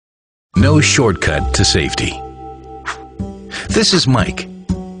No shortcut to safety. This is Mike.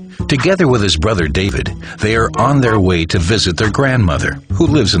 Together with his brother David, they are on their way to visit their grandmother, who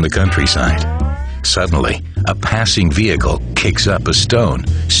lives in the countryside. Suddenly, a passing vehicle kicks up a stone,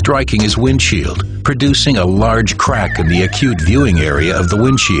 striking his windshield, producing a large crack in the acute viewing area of the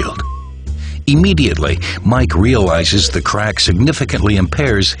windshield. Immediately, Mike realizes the crack significantly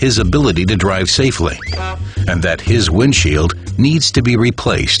impairs his ability to drive safely, and that his windshield needs to be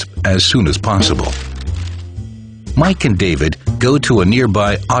replaced as soon as possible. Mike and David go to a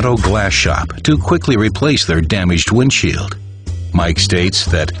nearby auto glass shop to quickly replace their damaged windshield. Mike states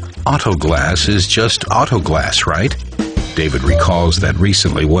that auto glass is just auto glass, right? David recalls that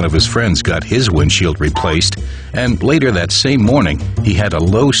recently one of his friends got his windshield replaced, and later that same morning he had a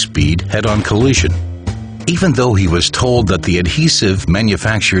low-speed head-on collision. Even though he was told that the adhesive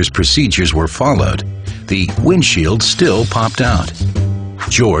manufacturer's procedures were followed, the windshield still popped out.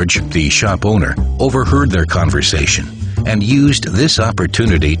 George, the shop owner, overheard their conversation and used this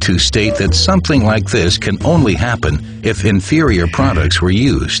opportunity to state that something like this can only happen if inferior products were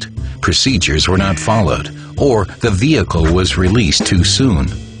used, procedures were not followed, or the vehicle was released too soon.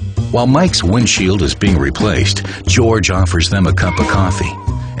 While Mike's windshield is being replaced, George offers them a cup of coffee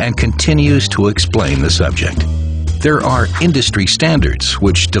and continues to explain the subject. There are industry standards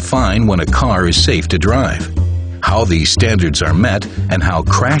which define when a car is safe to drive. How these standards are met and how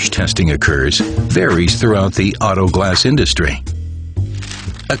crash testing occurs varies throughout the auto glass industry.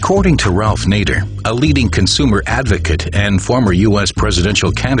 According to Ralph Nader, a leading consumer advocate and former U.S.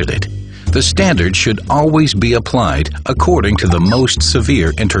 presidential candidate, the standard should always be applied according to the most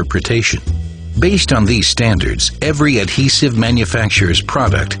severe interpretation. Based on these standards, every adhesive manufacturer's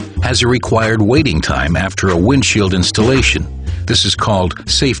product has a required waiting time after a windshield installation. This is called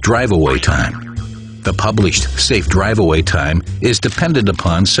safe drive-away time. The published safe drive-away time is dependent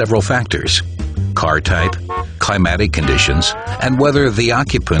upon several factors: car type, climatic conditions, and whether the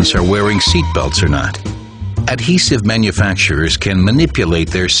occupants are wearing seat belts or not. Adhesive manufacturers can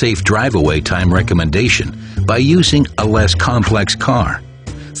manipulate their safe drive-away time recommendation by using a less complex car,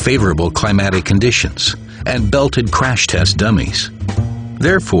 favorable climatic conditions, and belted crash test dummies.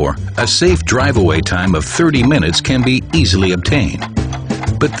 Therefore, a safe drive-away time of 30 minutes can be easily obtained.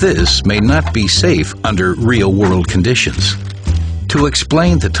 But this may not be safe under real-world conditions. To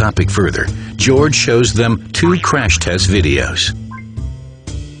explain the topic further, George shows them two crash test videos.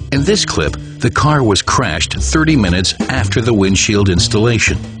 In this clip, the car was crashed 30 minutes after the windshield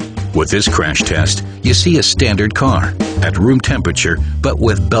installation. With this crash test, you see a standard car, at room temperature, but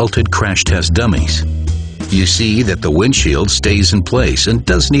with belted crash test dummies. You see that the windshield stays in place and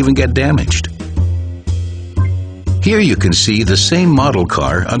doesn't even get damaged. Here you can see the same model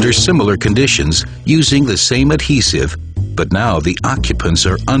car under similar conditions using the same adhesive, but now the occupants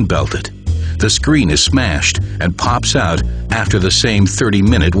are unbelted. The screen is smashed and pops out after the same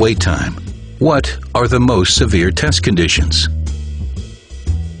 30-minute wait time. What are the most severe test conditions?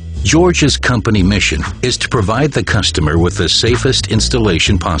 George's company mission is to provide the customer with the safest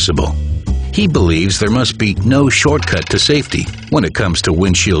installation possible. He believes there must be no shortcut to safety when it comes to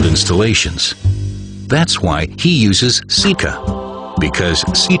windshield installations. That's why he uses Sika, because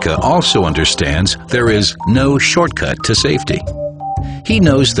Sika also understands there is no shortcut to safety. He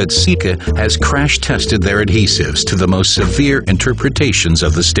knows that Sika has crash tested their adhesives to the most severe interpretations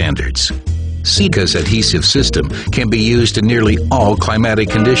of the standards. Sika's adhesive system can be used in nearly all climatic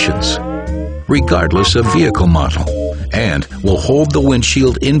conditions, regardless of vehicle model, and will hold the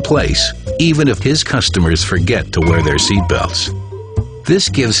windshield in place even if his customers forget to wear their seatbelts. This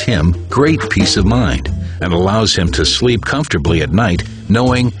gives him great peace of mind and allows him to sleep comfortably at night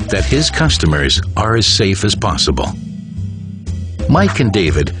knowing that his customers are as safe as possible. Mike and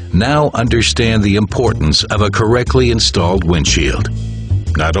David now understand the importance of a correctly installed windshield.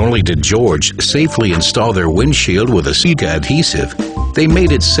 Not only did George safely install their windshield with a Sika adhesive, they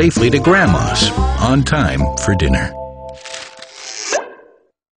made it safely to Grandma's on time for dinner.